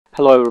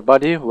Hello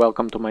everybody,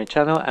 welcome to my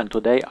channel, and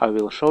today I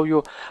will show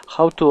you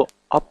how to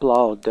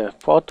upload the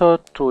photo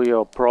to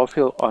your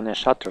profile on a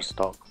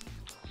Shutterstock.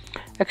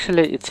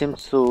 Actually, it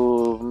seems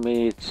to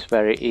me it's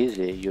very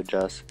easy. You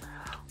just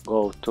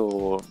go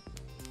to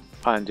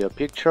find your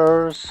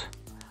pictures.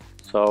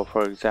 So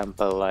for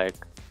example, like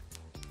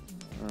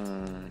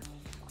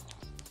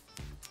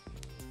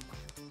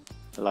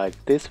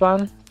this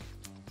one,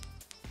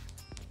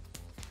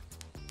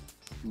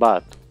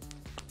 but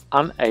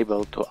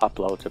unable to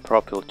upload the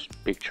profile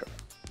picture.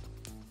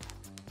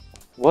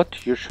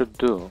 What you should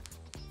do?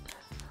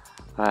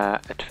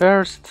 At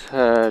first,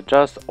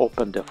 just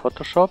open the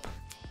Photoshop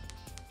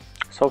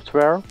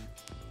software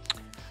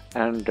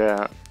and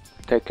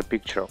take a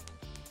picture.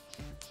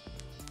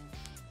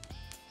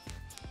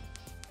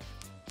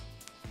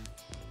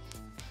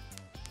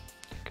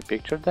 Take a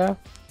picture there.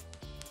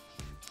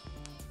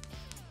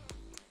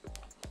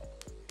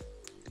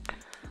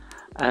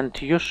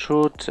 And you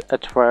should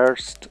at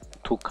first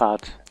to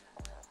cut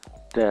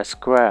the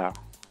square.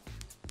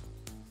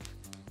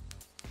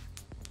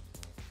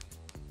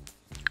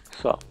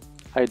 So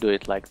I do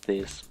it like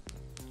this.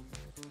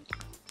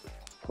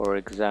 For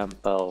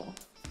example,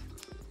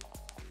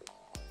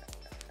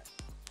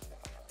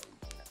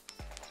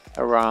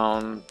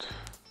 around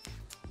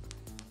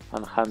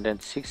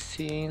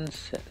 116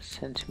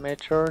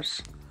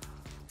 centimeters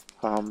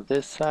from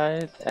this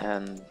side,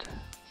 and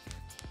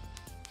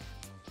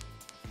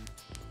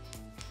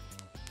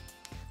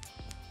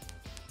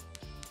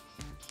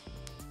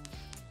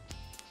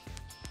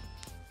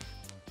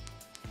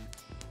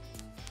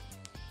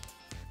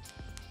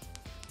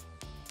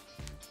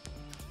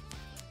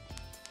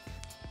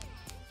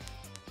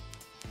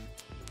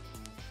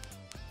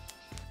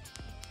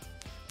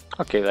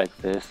okay, like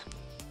this.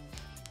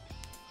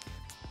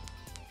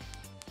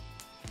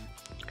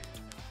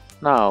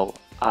 Now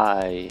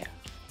I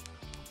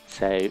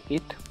save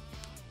it.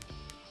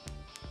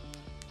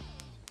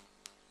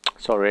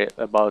 Sorry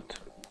about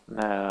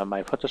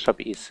my Photoshop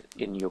is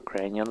in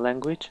Ukrainian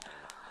language,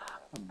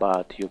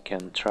 but you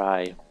can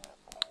try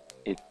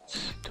it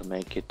to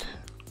make it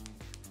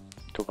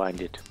to find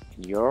it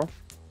in your.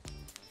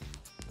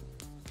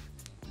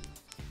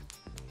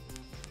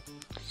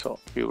 So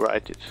you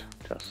write it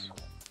just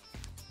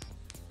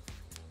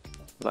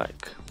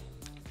like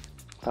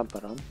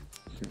pamparam.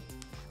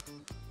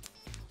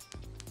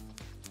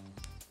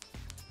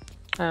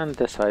 And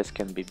the size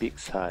can be big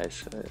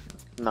size.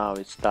 Now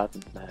it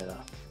doesn't matter.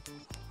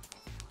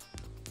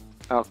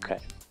 Okay,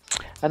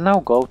 and now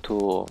go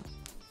to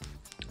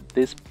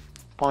this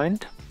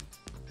point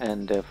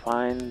and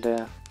find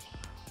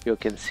you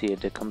can see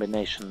the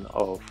combination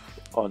of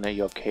on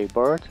your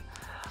keyboard.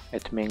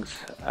 It means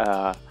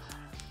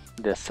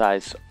the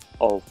size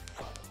of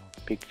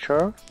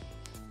picture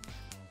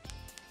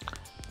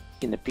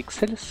in the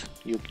pixels.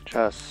 You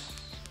just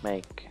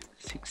make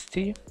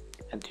 60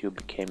 and you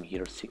became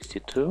here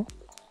 62.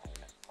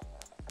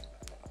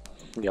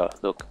 Yeah,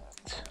 look,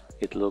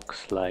 it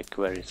looks like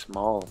very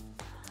small,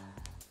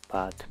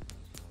 but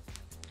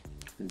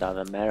it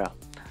doesn't matter.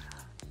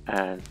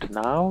 And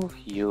now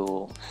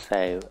you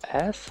save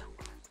as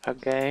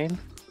again.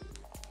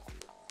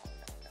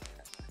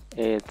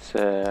 It's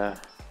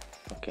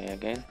okay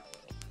again.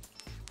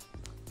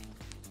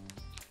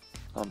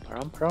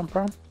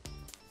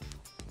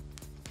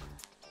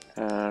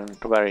 And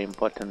very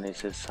important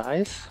is the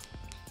size,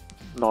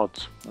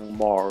 not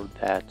more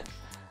than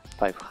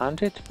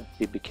 500.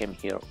 We became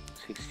here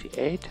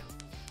 68,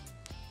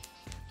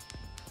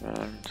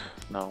 and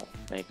now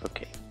make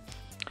OK.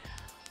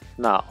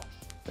 Now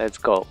let's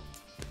go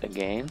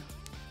again,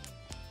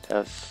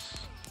 just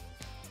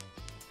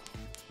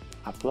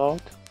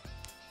upload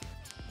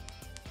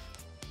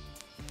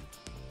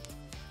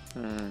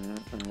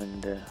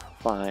and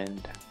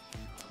find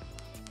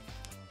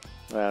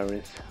where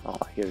is, oh,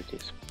 here it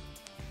is.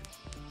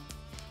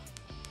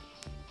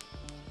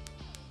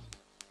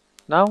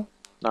 Now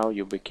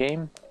you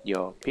became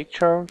your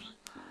pictures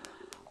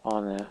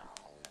on a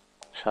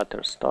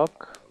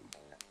Shutterstock.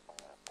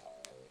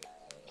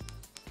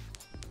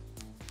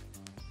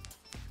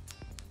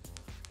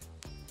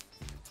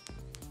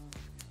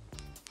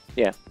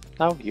 Yeah,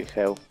 now you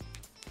have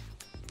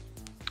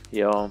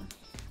your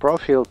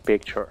profile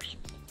pictures.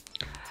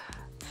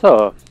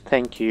 So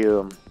thank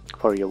you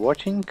for your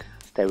watching.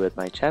 Stay with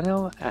my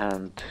channel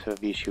and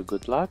wish you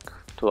good luck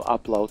to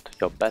upload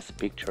your best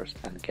pictures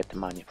and get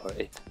money for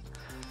it.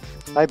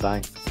 Bye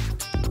bye.